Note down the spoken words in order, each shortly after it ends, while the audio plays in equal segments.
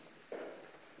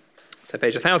So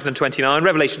page 1029,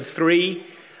 Revelation 3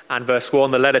 and verse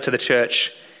 1, the letter to the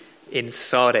church in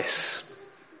Sardis.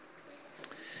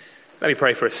 Let me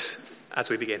pray for us as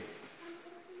we begin.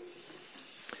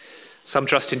 Some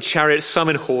trust in chariots, some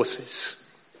in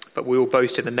horses, but we will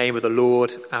boast in the name of the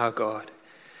Lord our God.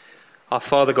 Our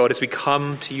Father God, as we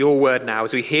come to your word now,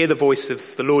 as we hear the voice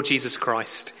of the Lord Jesus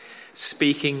Christ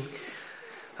speaking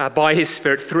by his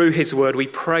Spirit through his word, we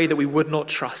pray that we would not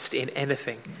trust in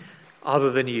anything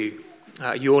other than you,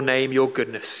 your name, your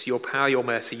goodness, your power, your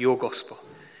mercy, your gospel.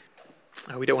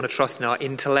 We don't want to trust in our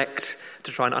intellect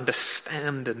to try and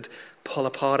understand and pull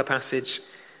apart a passage,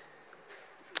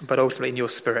 but ultimately in your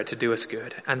Spirit to do us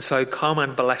good. And so come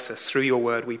and bless us through your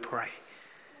word, we pray.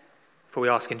 For we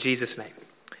ask in Jesus' name.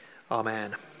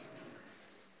 Amen.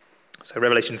 So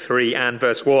Revelation 3 and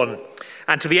verse 1.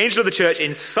 And to the angel of the church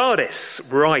in Sardis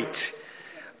write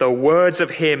the words of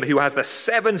him who has the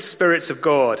 7 spirits of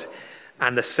God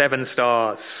and the 7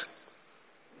 stars.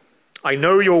 I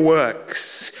know your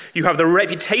works. You have the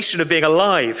reputation of being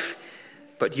alive,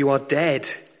 but you are dead.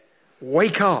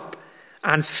 Wake up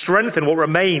and strengthen what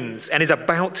remains and is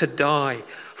about to die,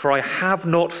 for I have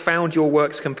not found your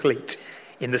works complete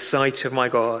in the sight of my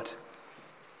God.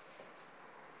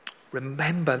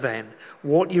 Remember then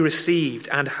what you received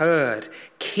and heard.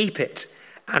 Keep it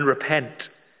and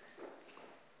repent.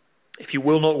 If you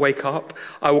will not wake up,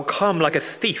 I will come like a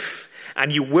thief,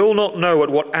 and you will not know at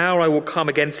what hour I will come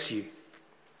against you.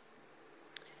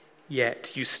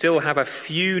 Yet you still have a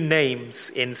few names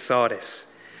in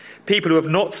Sardis, people who have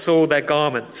not soiled their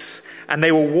garments, and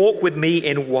they will walk with me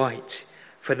in white,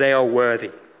 for they are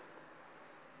worthy.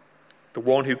 The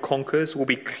one who conquers will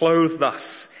be clothed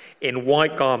thus in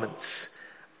white garments,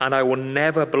 and I will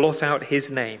never blot out his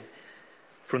name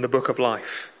from the book of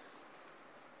life.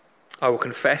 I will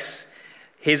confess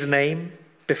his name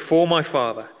before my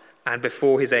Father and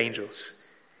before his angels.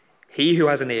 He who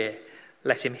has an ear,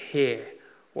 let him hear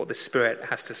what the Spirit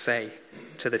has to say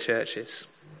to the churches.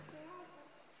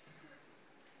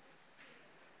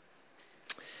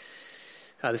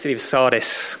 The city of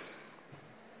Sardis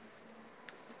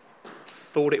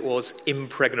thought it was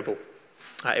impregnable.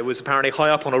 It was apparently high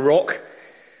up on a rock,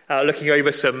 looking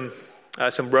over some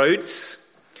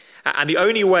roads. And the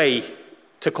only way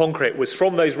to conquer it was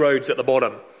from those roads at the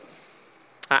bottom.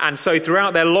 And so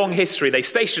throughout their long history, they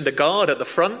stationed a guard at the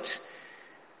front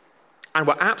and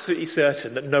were absolutely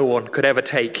certain that no one could ever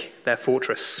take their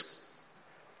fortress.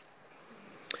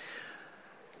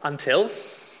 Until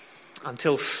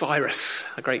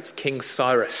Cyrus, the great King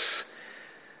Cyrus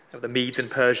of the Medes and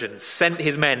Persians, sent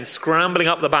his men scrambling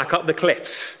up the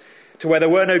cliffs to where there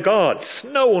were no guards.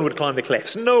 No one would climb the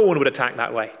cliffs. No one would attack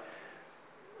that way.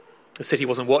 The city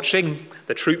wasn't watching.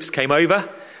 The troops came over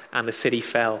and the city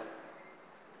fell.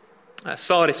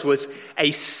 Sardis was a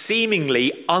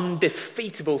seemingly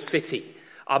undefeatable city,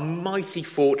 a mighty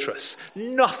fortress.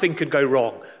 Nothing could go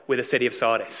wrong with the city of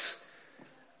Sardis.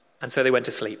 And so they went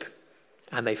to sleep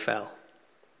and they fell.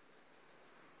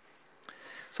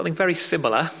 Something very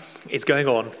similar is going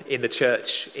on in the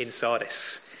church in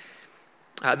Sardis.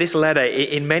 This letter,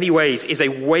 in many ways, is a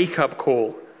wake-up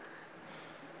call.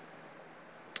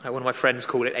 One of my friends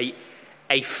called it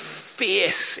a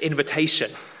fierce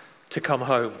invitation to come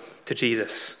home to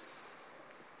Jesus.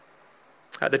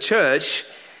 The church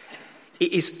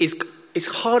is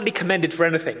hardly commended for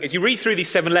anything. As you read through these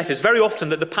 7 letters, very often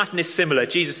that the pattern is similar.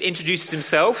 Jesus introduces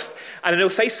himself, and then he'll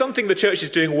say something the church is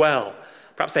doing well.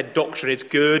 Perhaps their doctrine is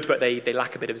good, but they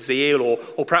lack a bit of zeal,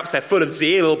 or perhaps they're full of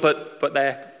zeal, but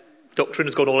their doctrine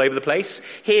has gone all over the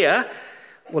place. Here,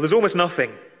 well, there's almost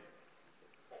nothing.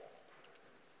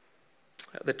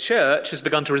 The church has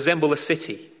begun to resemble a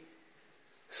city.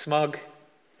 Smug,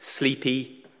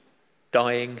 sleepy,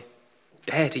 dying,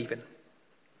 dead even.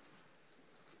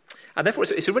 And therefore,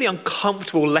 it's a really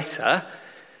uncomfortable letter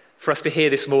for us to hear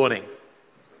this morning.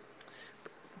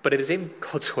 But it is in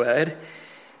God's word.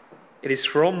 It is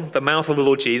from the mouth of the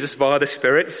Lord Jesus via the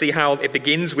Spirit. See how it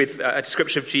begins with a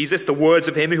description of Jesus, the words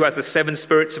of him who has the 7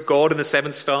 spirits of God and the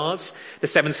 7 stars. The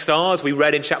 7 stars we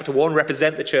read in chapter 1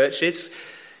 represent the churches.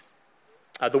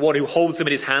 The one who holds them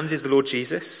in his hands is the Lord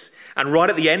Jesus. And right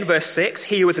at the end, verse 6,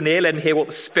 he who has an ear, let him hear what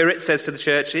the Spirit says to the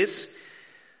churches.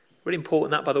 Really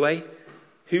important that, by the way.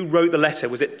 Who wrote the letter?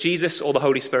 Was it Jesus or the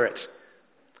Holy Spirit?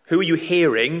 Who are you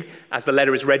hearing as the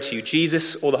letter is read to you?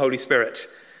 Jesus or the Holy Spirit?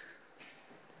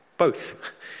 Both.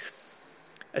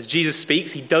 As Jesus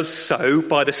speaks, he does so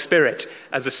by the Spirit.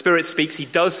 As the Spirit speaks, he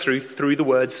does through the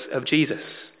words of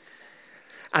Jesus.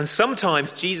 And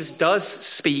sometimes Jesus does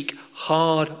speak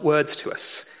hard words to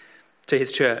us, to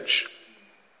his church.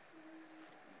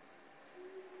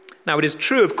 Now, it is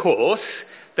true, of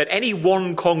course, that any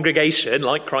one congregation,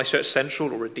 like Christchurch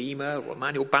Central or Redeemer or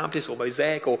Emmanuel Baptist or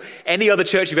Mosaic or any other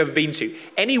church you've ever been to,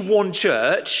 any one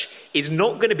church is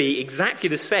not going to be exactly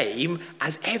the same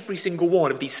as every single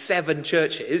one of these 7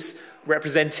 churches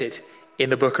represented in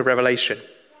the book of Revelation.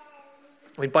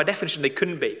 I mean, by definition, they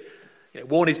couldn't be.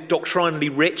 One is doctrinally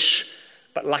rich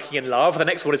but lacking in love. The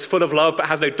next one is full of love but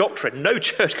has no doctrine. No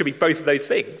church could be both of those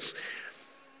things.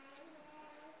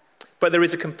 But there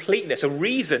is a completeness, a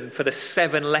reason for the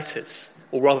 7 letters,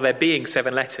 or rather there being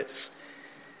 7 letters.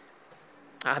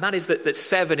 And that is that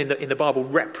 7 in the Bible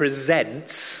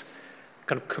represents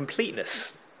kind of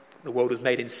completeness. The world was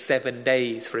made in 7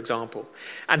 days, for example.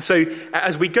 And so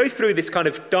as we go through this kind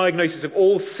of diagnosis of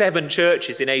all 7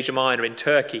 churches in Asia Minor, in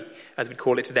Turkey, as we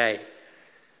call it today,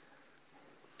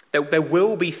 there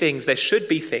will be things, there should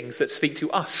be things that speak to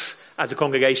us as a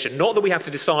congregation. Not that we have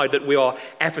to decide that we are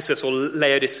Ephesus or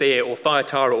Laodicea or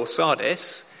Thyatira or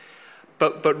Sardis,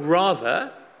 but rather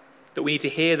that we need to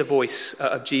hear the voice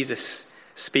of Jesus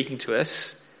speaking to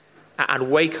us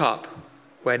and wake up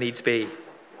where needs be.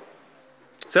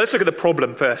 So let's look at the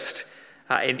problem first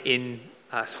in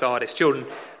Sardis. Children,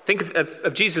 think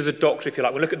of Jesus as a doctor, if you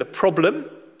like. We'll look at the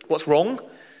problem, what's wrong.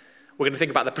 We're going to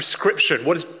think about the prescription.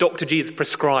 What does Dr. Jesus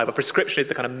prescribe? A prescription is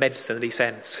the kind of medicine that he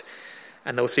sends.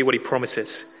 And they'll see what he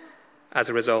promises as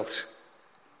a result.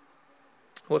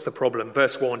 What's the problem?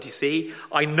 Verse 1, do you see?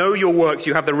 I know your works.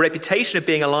 You have the reputation of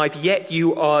being alive, yet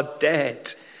you are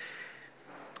dead.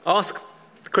 Ask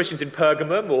the Christians in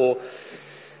Pergamum or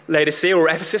Laodicea or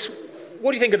Ephesus,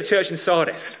 what do you think of the church in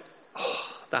Sardis?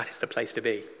 Oh, that is the place to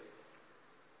be.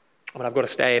 I mean, I've got to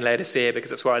stay in Laodicea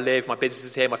because that's where I live. My business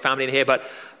is here, my family is here. But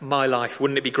my life,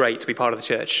 wouldn't it be great to be part of the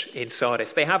church in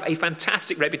Sardis? They have a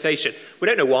fantastic reputation. We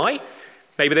don't know why.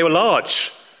 Maybe they were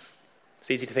large. It's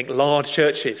easy to think large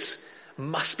churches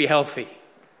must be healthy.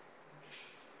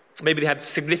 Maybe they had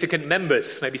significant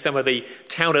members. Maybe some of the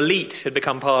town elite had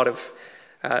become part of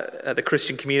the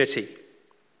Christian community.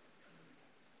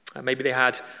 Maybe they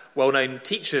had well-known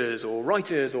teachers or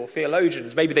writers or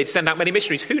theologians. Maybe they'd send out many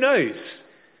missionaries. Who knows?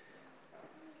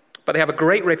 But they have a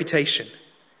great reputation.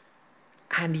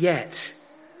 And yet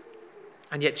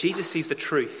Jesus sees the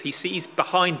truth. He sees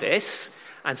behind this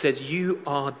and says, you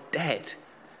are dead.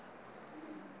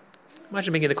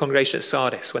 Imagine being in the congregation at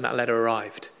Sardis when that letter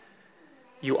arrived.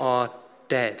 You are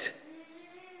dead.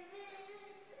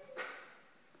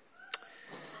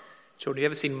 Children, have you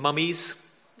ever seen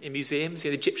mummies in museums? The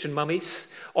Egyptian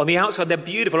mummies? On the outside, they're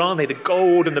beautiful, aren't they? The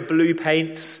gold and the blue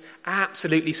paints,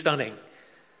 absolutely stunning.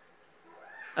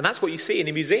 And that's what you see in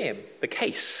the museum, the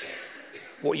case.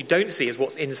 What you don't see is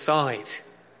what's inside.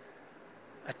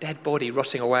 A dead body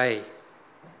rotting away.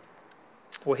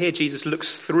 Well, here Jesus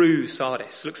looks through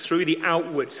Sardis, looks through the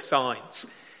outward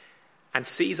signs, and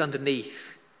sees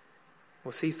underneath,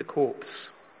 or sees the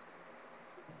corpse.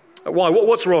 Why?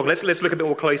 What's wrong? Let's look a bit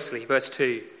more closely. Verse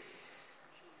 2.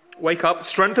 Wake up,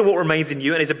 strengthen what remains in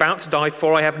you and is about to die,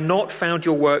 for I have not found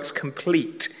your works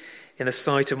complete in the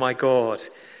sight of my God.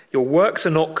 Your works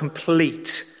are not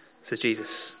complete, says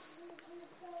Jesus.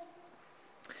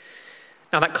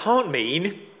 Now that can't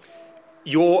mean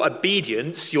your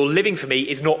obedience, your living for me,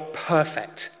 is not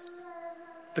perfect.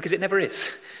 Because it never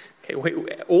is. Okay,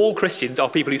 all Christians are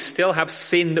people who still have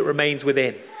sin that remains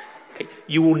within. Okay,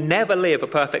 you will never live a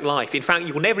perfect life. In fact,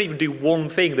 you will never even do one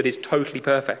thing that is totally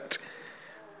perfect.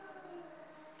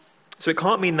 So it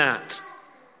can't mean that.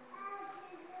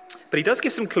 But he does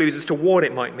give some clues as to what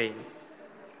it might mean.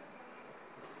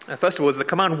 First of all, is the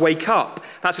command, wake up.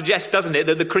 That suggests, doesn't it,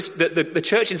 that the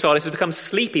church in Sardis has become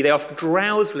sleepy. They are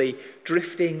drowsily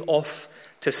drifting off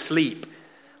to sleep.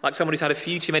 Like someone who's had a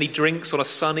few too many drinks on a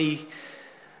sunny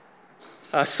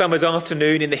summer's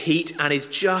afternoon in the heat and is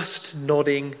just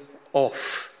nodding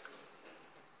off.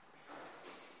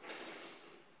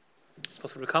 It's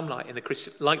possible to become like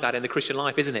that in the Christian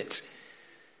life, isn't it?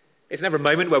 It's never a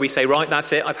moment where we say, right,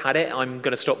 that's it, I've had it, I'm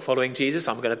going to stop following Jesus,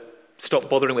 I'm going to stop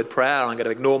bothering with prayer, I'm going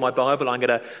to ignore my Bible, I'm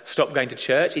going to stop going to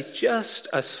church. It's just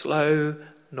a slow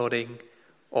nodding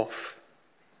off.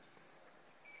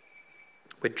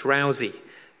 We're drowsy,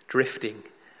 drifting,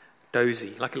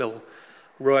 dozy, like a little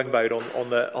rowing boat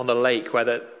on the lake where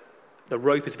the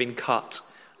rope has been cut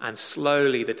and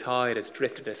slowly the tide has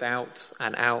drifted us out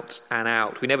and out and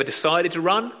out. We never decided to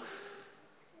run,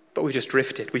 but we just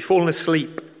drifted. We've fallen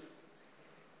asleep.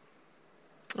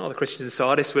 Oh, the Christians in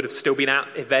Sardis would have still been at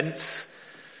events,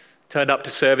 turned up to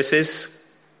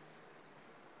services,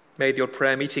 made the odd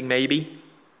prayer meeting maybe.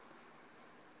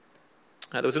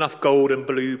 There was enough gold and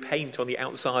blue paint on the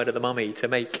outside of the mummy to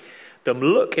make them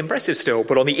look impressive still,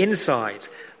 but on the inside,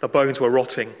 the bones were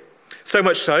rotting. So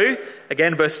much so,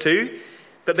 again, verse 2,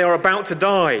 that they are about to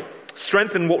die.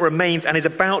 Strengthen what remains and is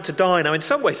about to die. Now, in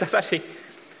some ways, that's actually,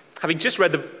 having just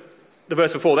read the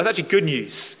verse before, that's actually good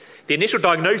news. The initial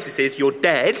diagnosis is you're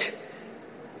dead,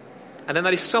 and then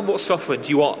that is somewhat softened.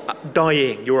 You are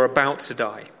dying. You're about to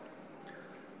die.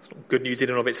 It's not good news in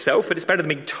and of itself, but it's better than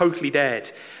being totally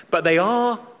dead. But they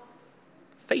are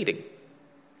fading,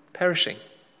 perishing,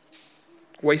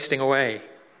 wasting away.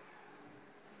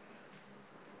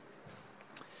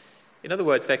 In other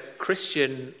words, their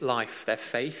Christian life, their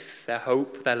faith, their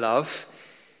hope, their love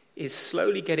is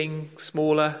slowly getting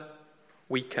smaller,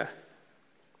 weaker.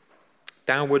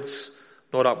 Downwards,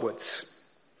 not upwards.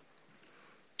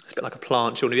 It's a bit like a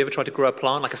plant. Children, have you ever tried to grow a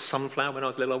plant like a sunflower? When I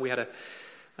was little, we had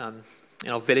in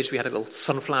our village, we had a little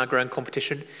sunflower growing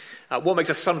competition. What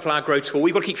makes a sunflower grow tall?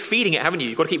 You've got to keep feeding it, haven't you?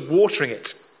 You've got to keep watering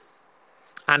it.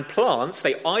 And plants,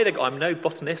 I'm no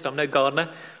botanist, I'm no gardener,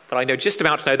 but I know just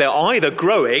about to know they're either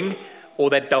growing or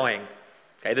they're dying.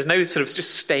 Okay, there's no sort of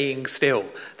just staying still.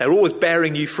 They're always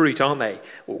bearing new fruit, aren't they?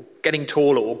 Or getting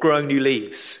taller or growing new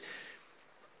leaves.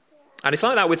 And it's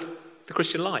like that with the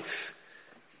Christian life.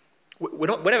 We're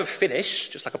never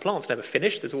finished, just like a plant's never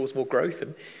finished. There's always more growth.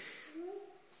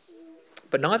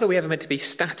 But neither are we ever meant to be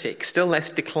static, still less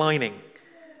declining.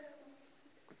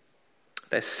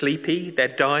 They're sleepy, they're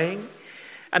dying.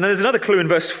 And then there's another clue in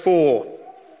verse 4.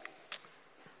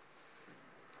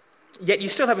 Yet you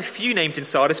still have a few names in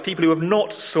Sardis, people who have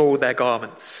not soiled their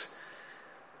garments.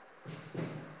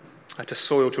 To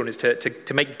soil, children, is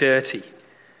to make dirty.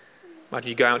 Imagine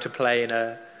you go out to play in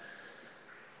a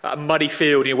muddy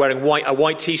field and you're wearing a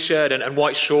white t-shirt and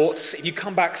white shorts. If you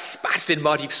come back spattered in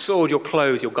mud, you've soiled your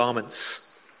clothes, your garments.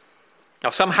 Now,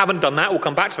 some haven't done that. We'll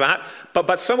come back to that.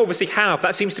 But some obviously have.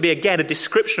 That seems to be, again, a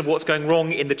description of what's going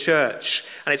wrong in the church.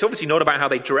 And it's obviously not about how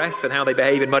they dress and how they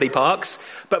behave in muddy parks,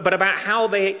 but about how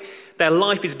their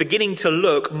life is beginning to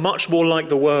look much more like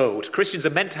the world. Christians are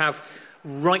meant to have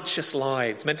righteous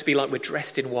lives, meant to be like we're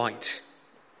dressed in white.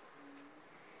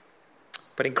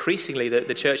 But increasingly,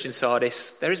 the church in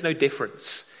Sardis, there is no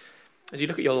difference. As you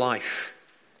look at your life,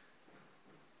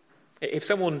 if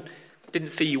someone didn't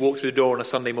see you walk through the door on a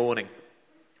Sunday morning,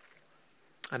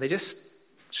 and they just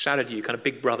shadowed you, kind of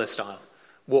big brother style,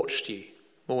 watched you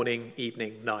morning,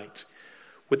 evening, night,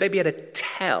 would they be able to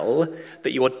tell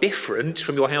that you are different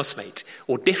from your housemate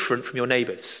or different from your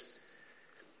neighbours?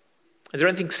 Is there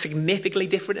anything significantly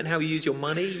different in how you use your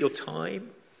money, your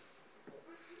time?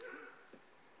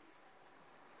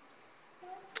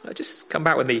 Just come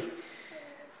back with me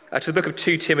to the book of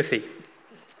 2 Timothy.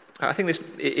 I think this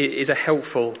is a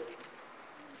helpful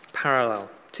parallel.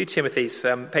 2 Timothy's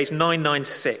page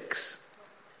 996.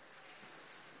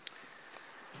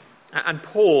 And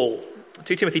Paul,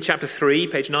 2 Timothy chapter 3,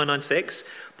 page 996.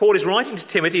 Paul is writing to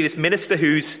Timothy, this minister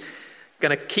who's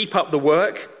going to keep up the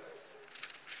work,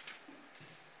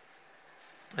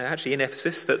 actually in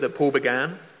Ephesus, that Paul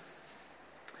began.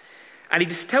 And he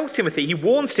just tells Timothy, he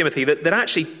warns Timothy that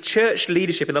actually church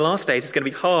leadership in the last days is going to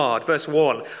be hard. Verse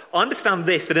 1, understand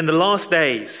this, that in the last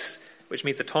days, which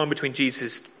means the time between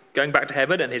Jesus going back to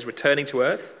heaven and his returning to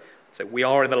earth, so we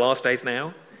are in the last days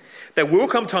now, there will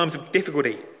come times of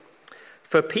difficulty,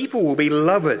 for people will be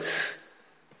lovers.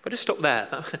 If I just stop there.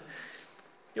 Do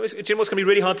you know what's going to be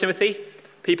really hard, Timothy?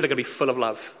 People are going to be full of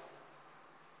love.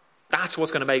 That's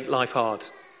what's going to make life hard.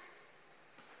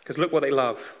 Because look what they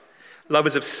love.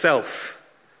 Lovers of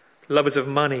self, lovers of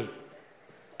money,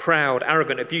 proud,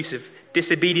 arrogant, abusive,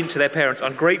 disobedient to their parents,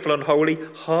 ungrateful, unholy,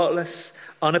 heartless,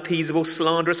 unappeasable,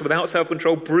 slanderous, without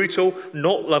self-control, brutal,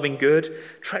 not loving good,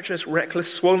 treacherous,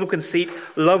 reckless, swollen with conceit,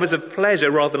 lovers of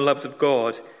pleasure rather than lovers of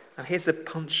God. And here's the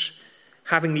punch,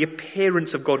 having the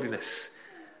appearance of godliness,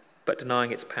 but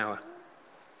denying its power.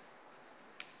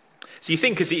 So you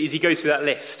think as he goes through that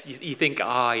list, you think,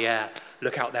 yeah,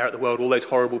 look out there at the world, all those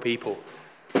horrible people.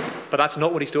 But that's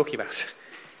not what he's talking about.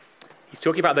 He's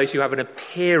talking about those who have an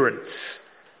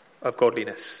appearance of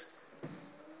godliness.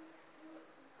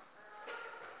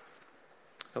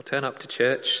 They'll turn up to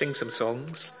church, sing some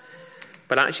songs,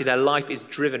 but actually their life is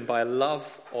driven by a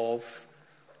love of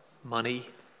money,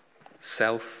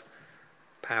 self,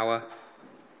 power.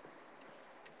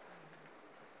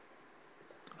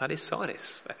 That is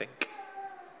Sardis, I think.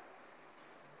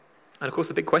 And of course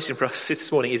the big question for us this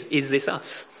morning is this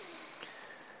us?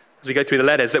 As we go through the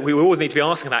letters, that we always need to be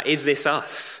asking that, is this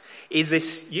us? Is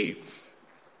this you?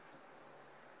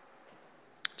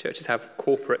 Churches have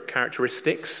corporate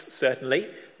characteristics, certainly.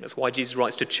 That's why Jesus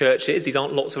writes to churches. These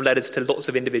aren't lots of letters to lots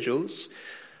of individuals.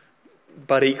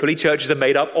 But equally, churches are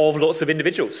made up of lots of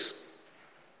individuals.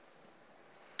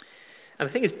 And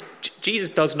the thing is, Jesus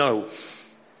does know.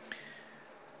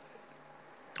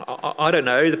 I don't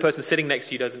know. The person sitting next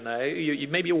to you doesn't know.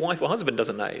 Maybe your wife or husband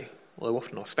doesn't know. Although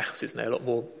often our spouses know a lot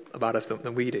more about us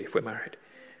than we do if we're married.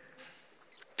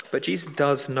 But Jesus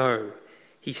does know.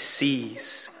 He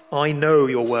sees. I know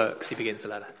your works, he begins the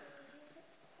letter.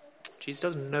 Jesus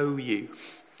does know you.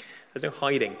 There's no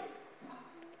hiding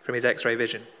from his X-ray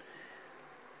vision.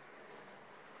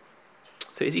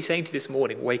 So is he saying to you this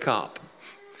morning, wake up?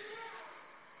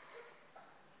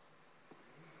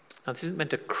 Now, this isn't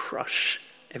meant to crush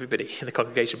everybody in the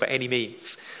congregation by any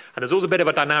means. And there's also a bit of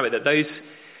a dynamic that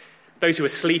those who are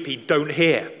sleepy don't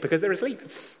hear because they're asleep.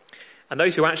 And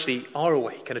those who actually are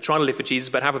awake and are trying to live for Jesus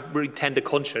but have a really tender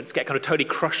conscience get kind of totally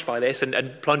crushed by this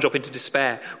and plunge off into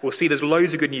despair. We'll see there's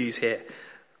loads of good news here.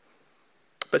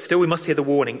 But still we must hear the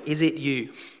warning. Is it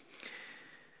you?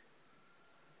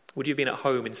 Would you have been at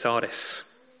home in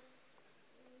Sardis?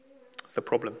 That's the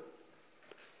problem.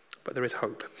 But there is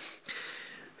hope.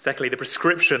 Secondly, the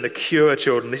prescription, the cure,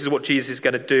 children. This is what Jesus is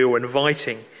going to do. We're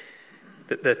inviting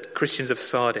the Christians of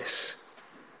Sardis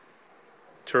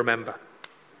to remember.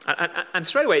 And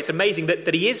straight away, it's amazing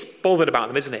that he is bothered about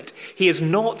them, isn't it? He is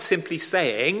not simply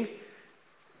saying,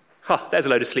 there's a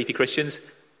load of sleepy Christians.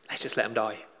 Let's just let them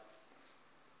die.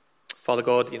 Father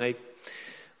God,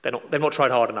 they've not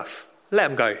tried hard enough. Let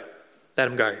them go. Let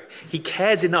them go. He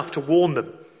cares enough to warn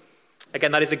them.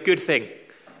 Again, that is a good thing.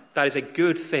 That is a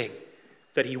good thing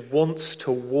that he wants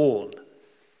to warn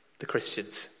the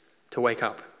Christians to wake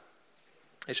up.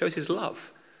 It shows his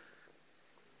love.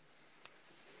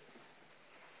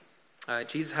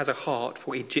 Jesus has a heart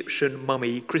for Egyptian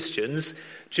mummy Christians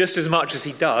just as much as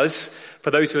he does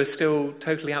for those who are still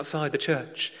totally outside the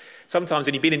church. Sometimes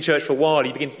when you've been in church for a while,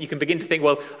 you can begin to think,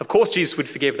 well, of course Jesus would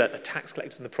forgive the tax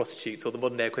collectors and the prostitutes or the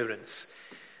modern day equivalents.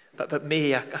 But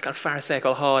me, a kind of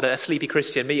Pharisaical heart, a sleepy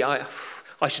Christian, me, I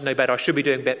should know better. I should be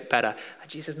doing better. And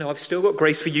Jesus says, no, I've still got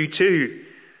grace for you too.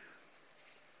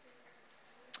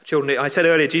 Children, I said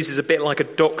earlier, Jesus is a bit like a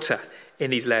doctor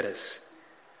in these letters.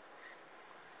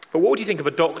 But what would you think of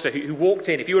a doctor who walked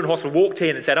in, if you were in hospital, walked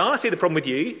in and said, I see the problem with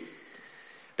you.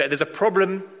 There's a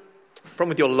problem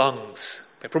with your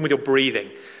lungs, a problem with your breathing.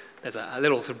 There's a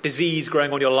little sort of disease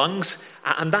growing on your lungs,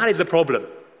 and that is the problem.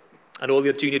 And all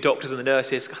your junior doctors and the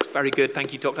nurses, that's very good,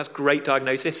 thank you, doctor, that's great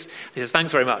diagnosis. And he says,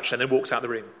 thanks very much, and then walks out the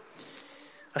room.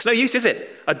 That's no use, is it?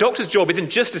 A doctor's job isn't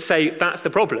just to say that's the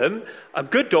problem. A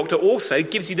good doctor also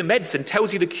gives you the medicine,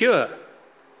 tells you the cure.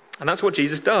 And that's what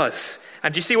Jesus does.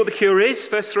 And do you see what the cure is?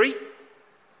 Verse 3.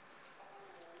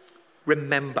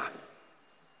 Remember.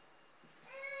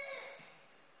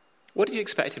 What did you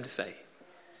expect him to say?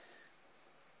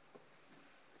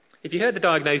 If you heard the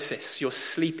diagnosis, you're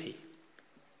sleepy,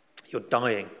 you're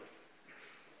dying.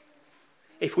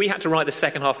 If we had to write the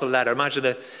second half of the letter, imagine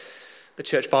the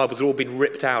church Bibles had all been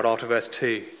ripped out after verse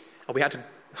 2. And we had to,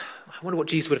 I wonder what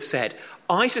Jesus would have said.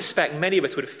 I suspect many of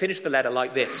us would have finished the letter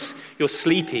like this. You're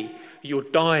sleepy, you're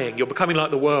dying, you're becoming like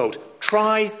the world.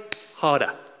 Try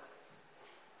harder.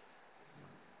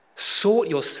 Sort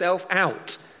yourself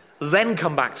out, then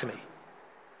come back to me.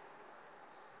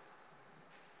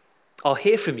 I'll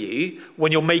hear from you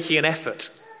when you're making an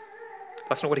effort.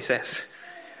 That's not what he says.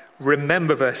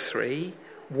 Remember, verse 3,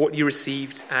 what you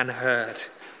received and heard.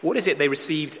 What is it they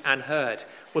received and heard?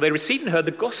 Well, they received and heard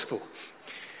the gospel.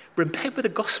 Remember the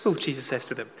gospel, Jesus says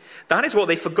to them. That is what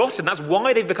they've forgotten. That's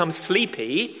why they've become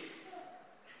sleepy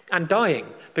and dying.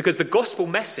 Because the gospel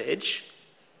message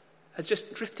has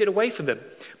just drifted away from them.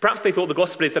 Perhaps they thought the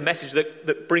gospel is the message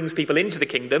that brings people into the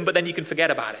kingdom, but then you can forget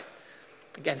about it.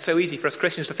 Again, so easy for us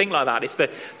Christians to think like that. It's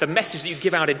the message that you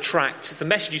give out in tracts. It's the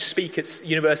message you speak at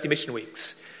university mission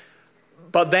weeks.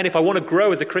 But then if I want to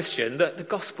grow as a Christian, the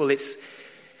gospel, it's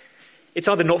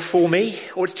either not for me,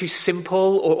 or it's too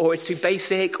simple, or it's too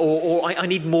basic, or I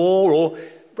need more, or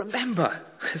remember,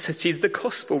 says Jesus, the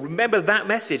gospel. Remember that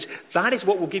message. That is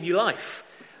what will give you life.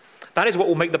 That is what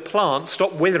will make the plant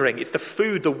stop withering. It's the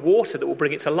food, the water that will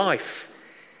bring it to life.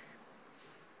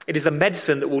 It is the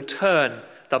medicine that will turn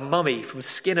the mummy from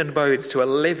skin and bones to a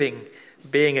living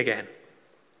being again.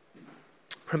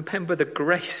 Remember the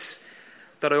grace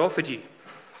that I offered you.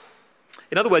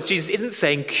 In other words, Jesus isn't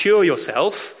saying cure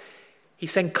yourself.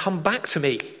 He's saying come back to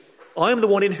me. I am the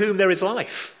one in whom there is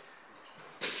life.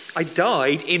 I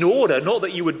died in order, not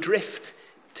that you would drift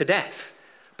to death,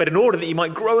 but in order that you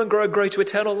might grow and grow and grow to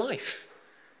eternal life.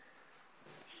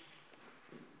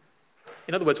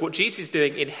 In other words, what Jesus is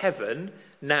doing in heaven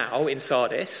now in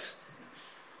Sardis,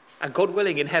 and God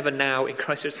willing in heaven now in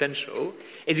Christchurch Central,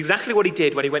 is exactly what he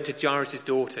did when he went to Jairus'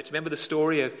 daughter. Do you remember the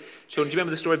story of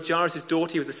Jairus'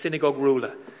 daughter? He was the synagogue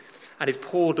ruler, and his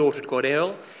poor daughter had got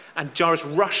ill, and Jairus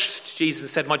rushed to Jesus and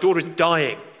said, my daughter is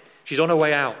dying. She's on her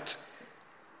way out.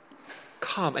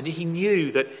 come. And he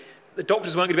knew that the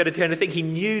doctors weren't going to be able to do anything. He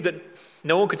knew that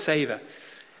no one could save her.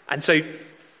 And so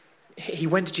he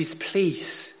went to Jesus,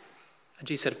 please. And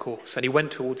Jesus said, of course. And he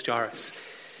went towards Jairus.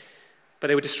 But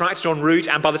they were distracted en route.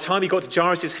 And by the time he got to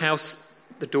Jairus' house,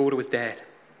 the daughter was dead.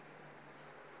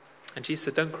 And Jesus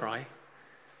said, don't cry.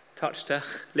 Touched her,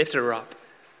 lifted her up.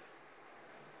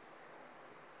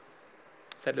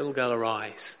 Said, little girl,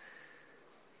 arise.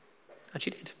 And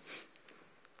she did.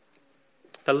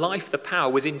 The life, the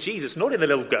power was in Jesus, not in the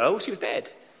little girl. She was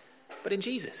dead, but in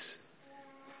Jesus.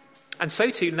 And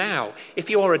so too now, if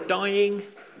you are a dying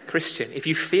Christian, if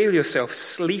you feel yourself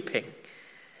sleeping,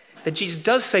 then Jesus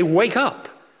does say, wake up.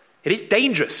 It is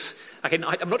dangerous. I'm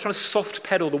not trying to soft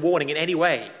pedal the warning in any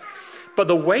way. But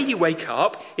the way you wake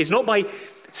up is not by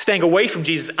staying away from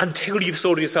Jesus until you've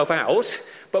sorted yourself out,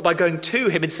 but by going to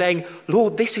him and saying,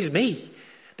 Lord, this is me.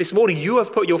 This morning you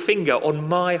have put your finger on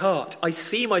my heart. I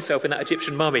see myself in that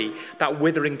Egyptian mummy, that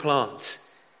withering plant.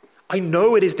 I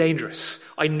know it is dangerous.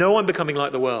 I know I'm becoming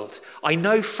like the world. I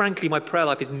know, frankly, my prayer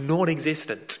life is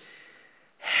non-existent.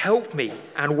 Help me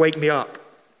and wake me up.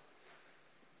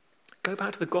 Go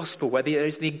back to the gospel where there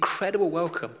is the incredible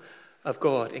welcome of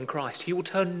God in Christ. He will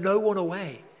turn no one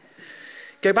away.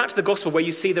 Go back to the gospel where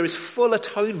you see there is full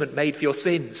atonement made for your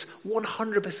sins.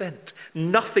 100%.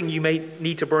 Nothing you may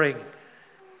need to bring.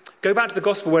 Go back to the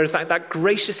gospel where it's that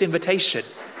gracious invitation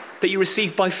that you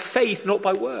receive by faith, not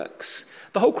by works.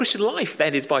 The whole Christian life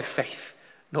then is by faith,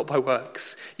 not by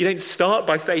works. You don't start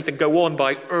by faith and go on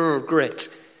by grit.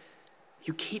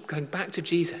 You keep going back to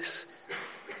Jesus.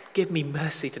 Give me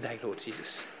mercy today, Lord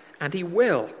Jesus. And he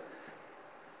will.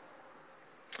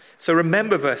 So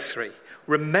remember verse 3.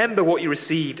 Remember what you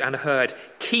received and heard.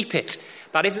 Keep it.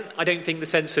 That isn't, I don't think, the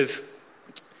sense of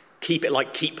keep it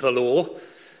like keep the law,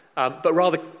 but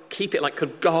rather keep it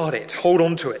like guard it, hold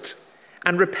on to it,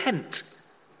 and repent.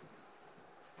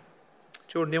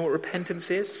 Do you all know what repentance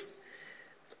is?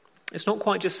 It's not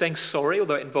quite just saying sorry,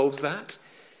 although it involves that,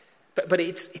 but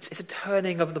it's a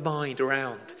turning of the mind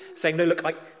around, saying, no, look,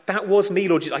 that was me,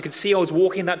 Lord Jesus. I could see I was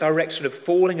walking in that direction of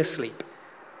falling asleep,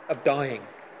 of dying.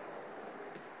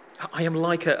 I am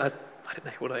like a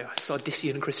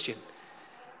Sardisian Christian,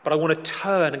 but I want to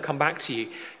turn and come back to you.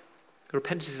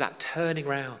 Repentance is that turning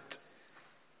round.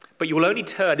 But you will only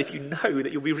turn if you know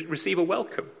that you'll receive a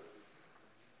welcome.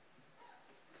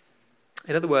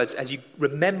 In other words, as you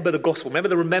remember the gospel, remember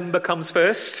the remember comes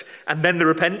first and then the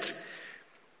repent,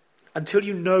 until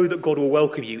you know that God will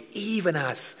welcome you, even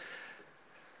as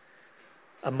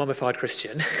a mummified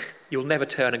Christian, you'll never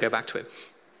turn and go back to him.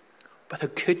 But the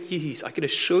good news, I can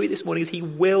assure you this morning, is he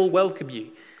will welcome you.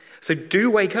 So do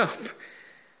wake up.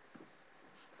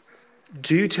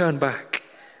 Do turn back.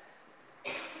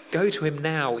 Go to him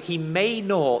now. He may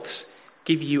not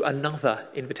give you another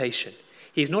invitation.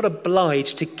 He's not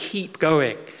obliged to keep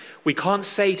going. We can't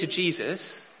say to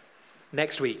Jesus,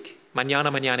 next week, mañana,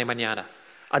 mañana, mañana,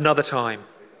 another time.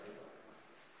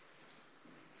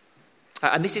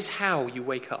 And this is how you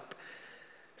wake up.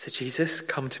 So Jesus,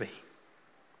 come to me.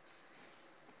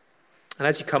 And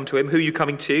as you come to him, who are you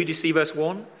coming to? Do you see verse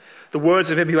 1? The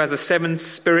words of him who has the 7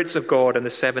 spirits of God and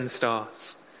the 7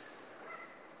 stars.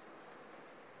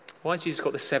 Why has Jesus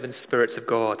got the 7 spirits of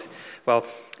God? Well,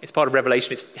 it's part of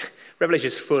Revelation. Revelation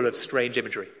is full of strange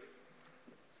imagery.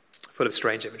 Full of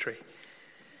strange imagery.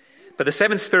 But the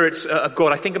 7 spirits of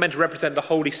God, I think, are meant to represent the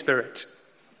Holy Spirit.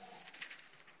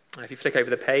 If you flick over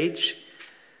the page,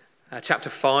 chapter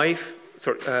 5.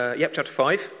 Chapter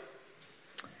 5.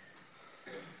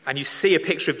 And you see a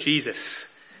picture of Jesus.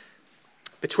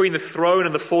 Between the throne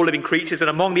and the 4 living creatures, and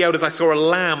among the elders I saw a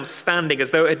lamb standing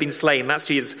as though it had been slain. That's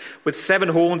Jesus, with 7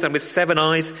 horns and with 7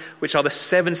 eyes, which are the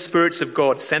 7 spirits of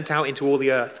God sent out into all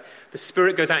the earth. The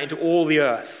Spirit goes out into all the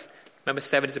earth. Remember,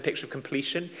 7 is a picture of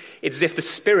completion. It's as if the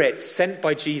Spirit sent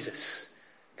by Jesus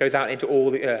goes out into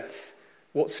all the earth.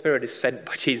 What Spirit is sent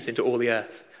by Jesus into all the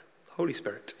earth? The Holy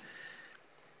Spirit.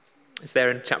 It's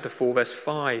there in chapter 4, verse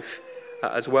 5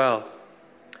 as well.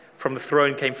 From the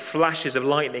throne came flashes of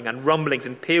lightning and rumblings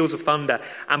and peals of thunder.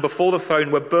 And before the throne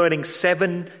were burning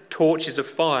 7 torches of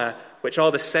fire, which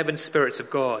are the 7 spirits of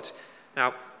God.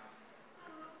 Now,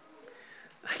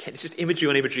 again, it's just imagery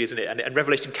on imagery, isn't it? And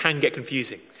Revelation can get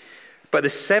confusing. But the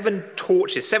 7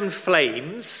 torches, 7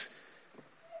 flames,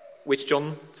 which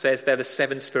John says they're the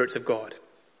 7 spirits of God.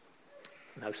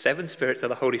 Now, the 7 spirits are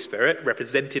the Holy Spirit,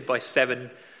 represented by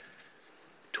 7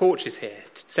 torches here,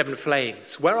 7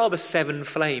 flames. Where are the 7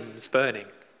 flames burning?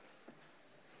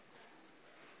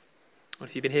 Well,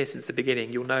 if you've been here since the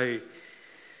beginning, you'll know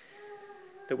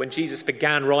that when Jesus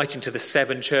began writing to the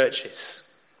 7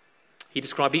 churches, he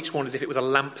described each one as if it was a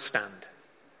lampstand,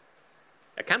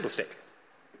 a candlestick.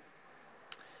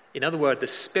 In other words, the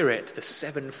Spirit, the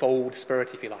sevenfold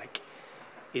Spirit, if you like,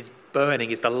 is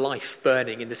burning, is the life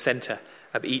burning in the centre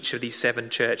of each of these 7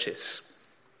 churches.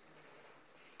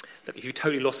 Look, if you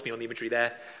totally lost me on the imagery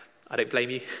there, I don't blame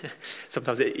you.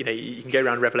 Sometimes you can go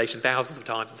around Revelation thousands of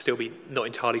times and still be not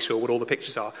entirely sure what all the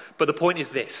pictures are. But the point is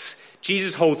this: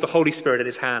 Jesus holds the Holy Spirit in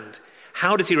his hand.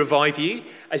 How does he revive you?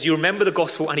 As you remember the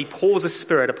gospel and he pours the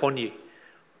Spirit upon you.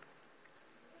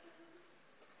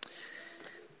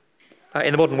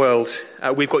 In the modern world,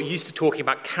 we've got used to talking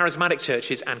about charismatic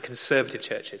churches and conservative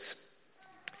churches.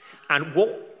 And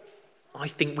what I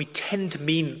think we tend to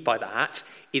mean by that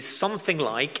is something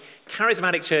like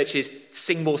charismatic churches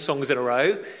sing more songs in a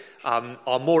row,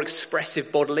 are more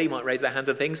expressive bodily, might raise their hands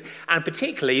and things, and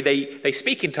particularly they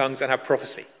speak in tongues and have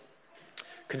prophecy.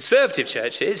 Conservative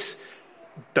churches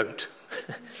don't,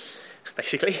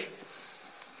 basically.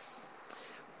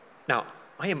 Now,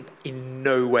 I am in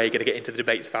no way going to get into the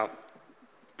debates about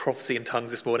prophecy and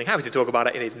tongues this morning. Happy to talk about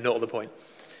it. It is not the point.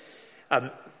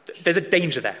 There's a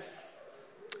danger there.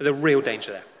 There's a real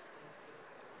danger there.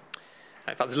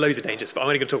 In fact, there's loads of dangers, but I'm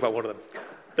only going to talk about one of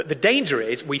them. The danger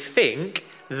is we think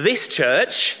this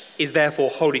church is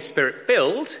therefore Holy Spirit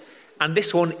filled, and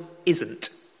this one isn't.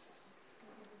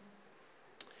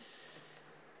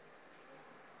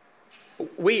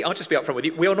 I'll just be upfront with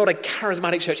you, we are not a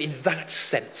charismatic church in that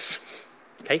sense.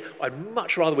 Okay, I'd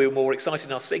much rather we were more excited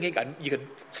in our singing. And you can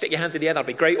stick your hands in the air, that'd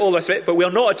be great, all the rest of it. But we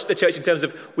are not a church in terms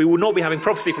of we will not be having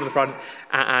prophecy from the front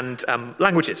and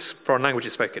foreign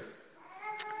languages spoken.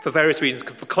 For various reasons,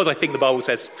 because I think the Bible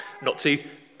says not to,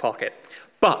 park it.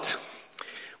 But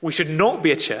we should not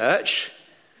be a church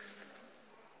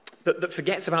that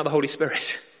forgets about the Holy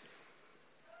Spirit.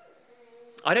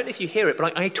 I don't know if you hear it,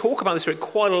 but I talk about the Spirit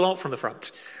quite a lot from the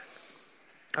front.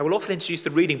 I will often introduce the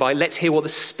reading by, let's hear what the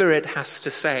Spirit has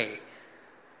to say,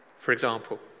 for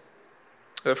example.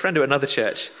 A friend at another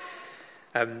church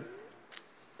who'd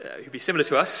be similar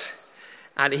to us,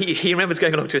 and he remembers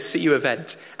going along to a CU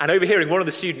event and overhearing one of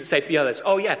the students say to the others,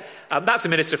 oh yeah, that's a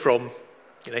minister from,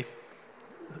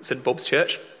 St. Bob's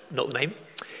Church, not the name.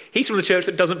 He's from the church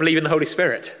that doesn't believe in the Holy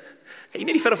Spirit. He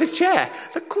nearly fell off his chair.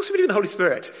 So of course we believe in the Holy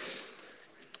Spirit.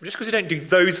 Just because we don't do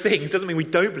those things doesn't mean we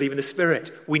don't believe in the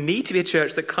Spirit. We need to be a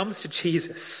church that comes to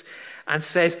Jesus and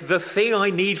says, the thing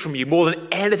I need from you more than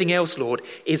anything else, Lord,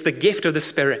 is the gift of the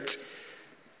Spirit.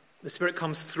 The Spirit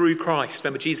comes through Christ.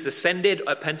 Remember, Jesus ascended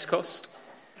at Pentecost.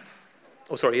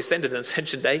 He ascended on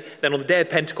Ascension Day. Then on the day of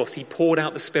Pentecost, he poured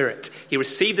out the Spirit. He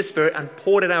received the Spirit and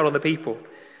poured it out on the people.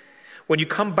 When you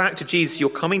come back to Jesus, you're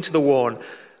coming to the one,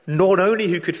 not only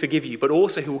who could forgive you, but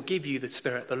also who will give you the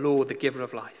Spirit, the Lord, the giver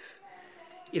of life.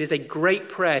 It is a great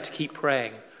prayer to keep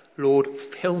praying. Lord,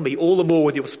 fill me all the more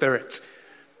with your Spirit.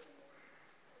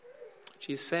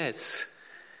 Jesus says,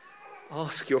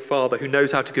 ask your Father who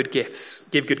knows how to give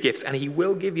good gifts, and he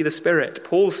will give you the Spirit.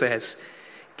 Paul says,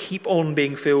 keep on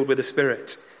being filled with the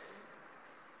Spirit.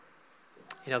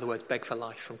 In other words, beg for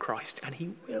life from Christ, and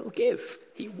he will give.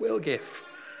 He will give.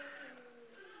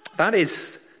 That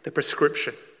is the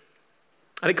prescription.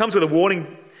 And it comes with a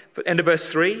warning, end of verse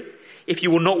 3. If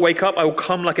you will not wake up, I will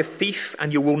come like a thief,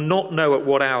 and you will not know at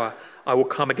what hour I will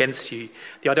come against you.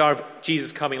 The idea of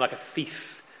Jesus coming like a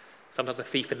thief, sometimes a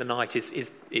thief in the night,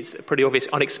 is a pretty obvious,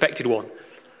 unexpected one.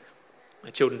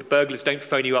 My children, burglars don't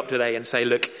phone you up today and say,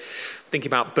 look, think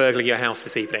about burgling your house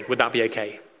this evening. Would that be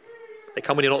okay? They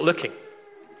come when you're not looking.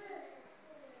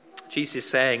 Jesus is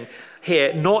saying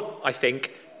here, not, I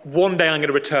think, one day I'm going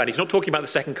to return. He's not talking about the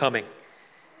second coming.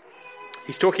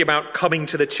 He's talking about coming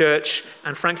to the church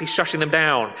and frankly shutting them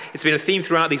down. It's been a theme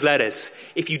throughout these letters.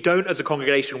 If you don't as a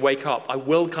congregation wake up, I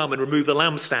will come and remove the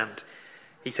lampstand,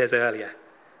 he says earlier.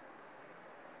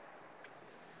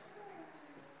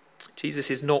 Jesus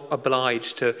is not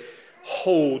obliged to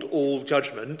hold all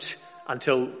judgment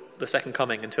until the second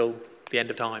coming, until the end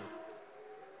of time.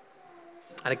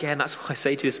 And again, that's why I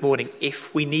say to you this morning,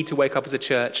 if we need to wake up as a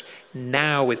church,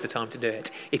 now is the time to do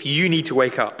it. If you need to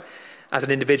wake up as an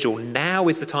individual, now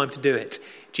is the time to do it.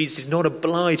 Jesus is not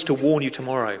obliged to warn you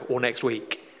tomorrow or next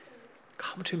week.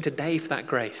 Come to him today for that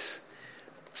grace.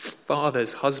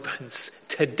 Fathers, husbands,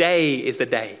 today is the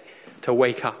day to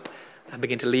wake up and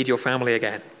begin to lead your family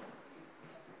again.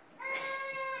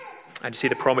 And you see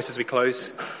the promise as we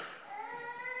close.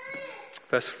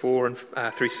 Verse 4 and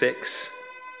through 6.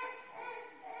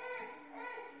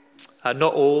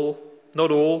 Not all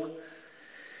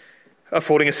are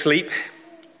falling asleep.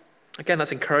 Again,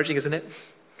 that's encouraging, isn't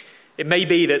it? It may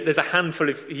be that there's a handful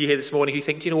of you here this morning who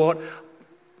think, do you know what?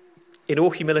 In all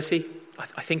humility,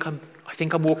 I think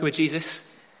I'm walking with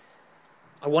Jesus.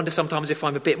 I wonder sometimes if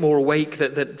I'm a bit more awake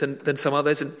than some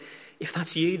others. And if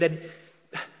that's you, then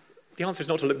The answer is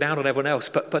not to look down on everyone else,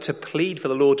 but to plead for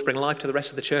the Lord to bring life to the rest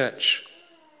of the church.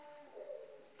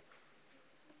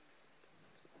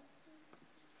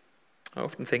 I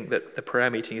often think that the prayer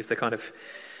meeting is the kind of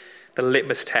the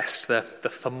litmus test, the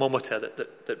thermometer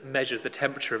that measures the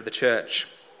temperature of the church.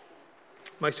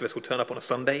 Most of us will turn up on a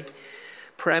Sunday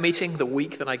prayer meeting, the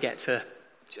week that I get to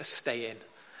just stay in.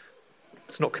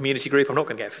 It's not community group, I'm not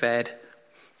going to get fed.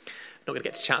 I'm not going to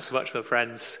get to chat so much with my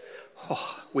friends.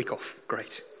 Week off,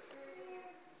 great.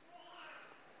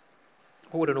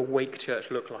 What would an awake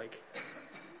church look like?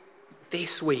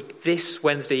 This week, this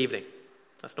Wednesday evening.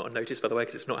 That's not a notice, by the way,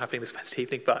 because it's not happening this Wednesday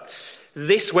evening. But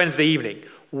this Wednesday evening,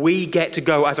 we get to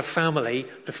go as a family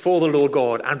before the Lord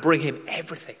God and bring him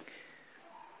everything.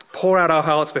 Pour out our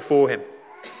hearts before him.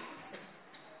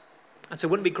 And so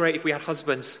wouldn't it be great if we had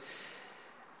husbands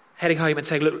heading home and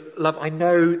saying, look, love, I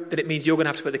know that it means you're going to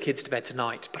have to put the kids to bed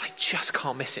tonight, but I just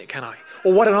can't miss it, can I?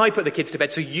 Or why don't I put the kids to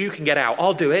bed so you can get out?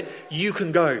 I'll do it. You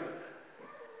can go.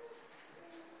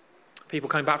 People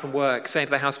coming back from work saying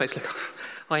to their housemates, look,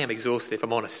 I am exhausted, if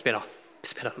I'm honest.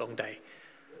 It's been a long day.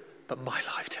 But my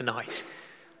life tonight,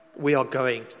 we are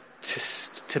going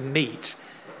to meet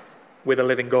with a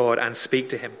living God and speak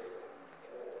to him.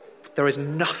 There is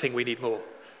nothing we need more.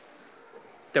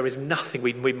 There is nothing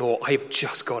we need more. I have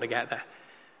just got to get there.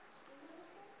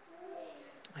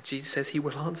 And Jesus says he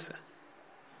will answer.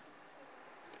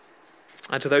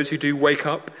 And to those who do wake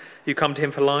up, who come to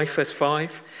him for life, verse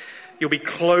 5, you'll be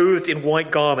clothed in white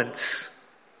garments.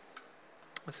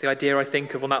 That's the idea I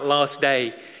think of on that last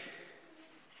day.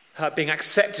 Being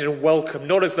accepted and welcomed,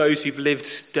 not as those who've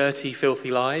lived dirty,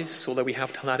 filthy lives, although we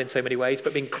have done that in so many ways,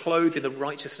 but being clothed in the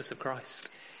righteousness of Christ.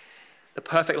 The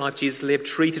perfect life Jesus lived,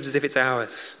 treated as if it's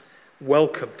ours,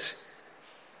 welcomed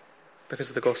because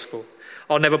of the gospel.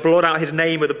 I'll never blot out his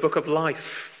name of the book of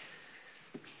life.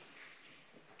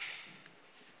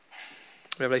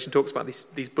 Revelation talks about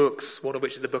these books, one of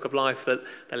which is the book of life, the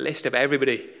list of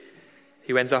everybody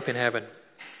who ends up in heaven.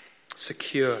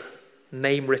 Secure,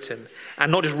 name written,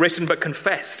 and not just written but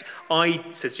confessed.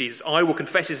 Says Jesus, I will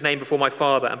confess his name before my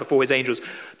Father and before his angels.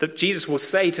 That Jesus will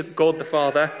say to God the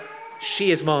Father,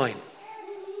 she is mine.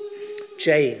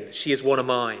 Jane, she is one of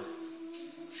mine.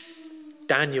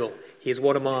 Daniel, he is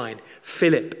one of mine.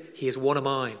 Philip, he is one of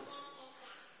mine.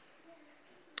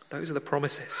 Those are the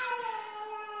promises.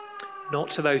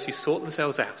 Not to those who sort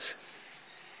themselves out,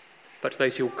 but to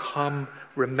those who will come,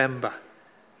 remember,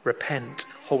 repent,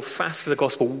 hold fast to the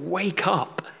gospel, wake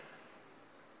up.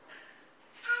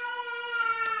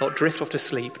 Not drift off to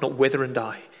sleep, not wither and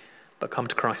die, but come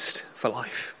to Christ for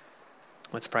life.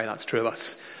 Let's pray that's true of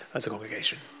us as a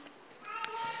congregation.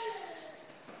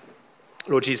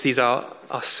 Lord Jesus, these are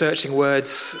searching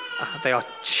words. They are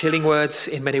chilling words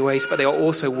in many ways, but they are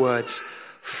also words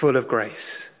full of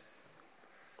grace.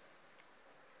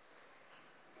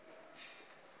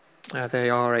 They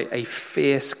are a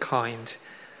fierce kind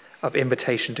of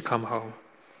invitation to come home.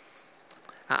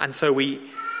 And so we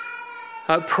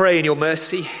pray in your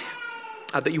mercy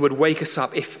that you would wake us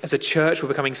up. If as a church we're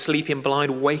becoming sleepy and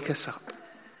blind, wake us up.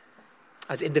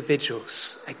 As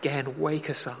individuals, again, wake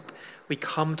us up. We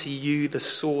come to you, the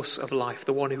source of life,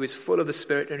 the one who is full of the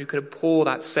Spirit and who can pour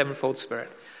that sevenfold Spirit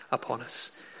upon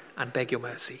us, and beg your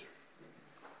mercy.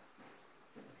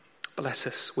 Bless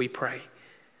us, we pray,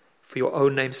 for your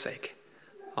own name's sake.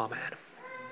 Amen.